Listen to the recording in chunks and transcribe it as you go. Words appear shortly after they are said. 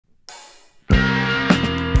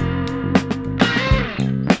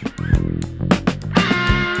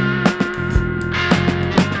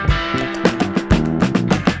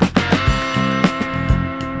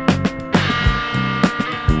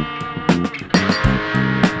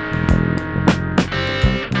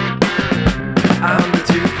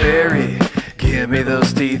me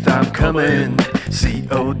those teeth, I'm coming.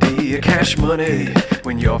 COD, cash money.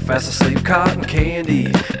 When you're fast asleep, cotton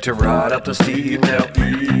candy to rot out those teeth. Now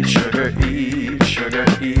eat, sugar, eat, sugar,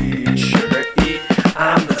 eat, sugar, eat.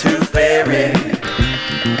 I'm the tooth fairy.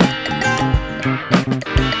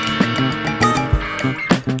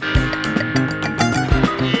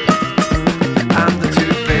 I'm the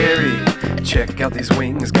tooth fairy. Check out these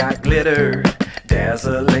wings, got glitter.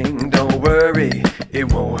 Dazzling, don't worry,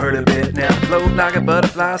 it won't hurt a bit. Now float like a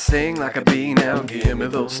butterfly, sing like a bee. Now give me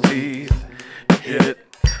those teeth, hit it.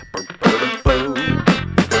 I put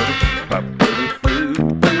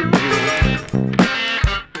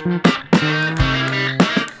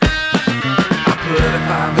a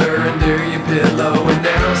fiber under your pillow, and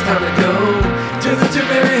now it's time to go to the tooth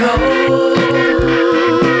fairy hole.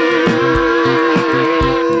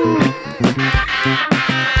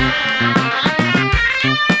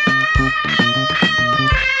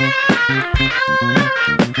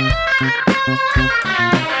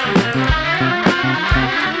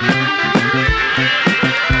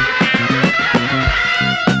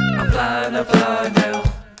 I'm flying now.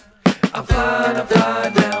 I'm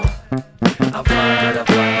flying now. I'm flying, I'm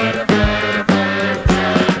flying, I'm flying,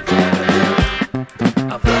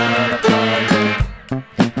 I'm flying, I'm flying,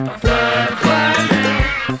 I'm flying,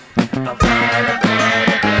 I'm flying.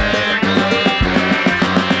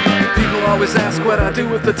 People always ask what I do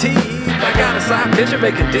with the teeth. I got a side picture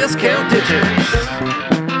making discount digits.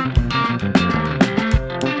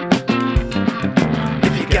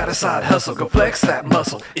 Got a side hustle, go flex that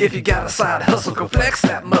muscle. If you got a side hustle, go flex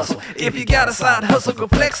that muscle. If you got a side hustle, go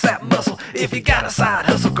flex that muscle. If you got a side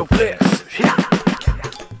hustle, go flex. Yeah.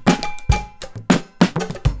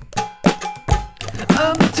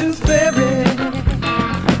 I'm the tooth fairy.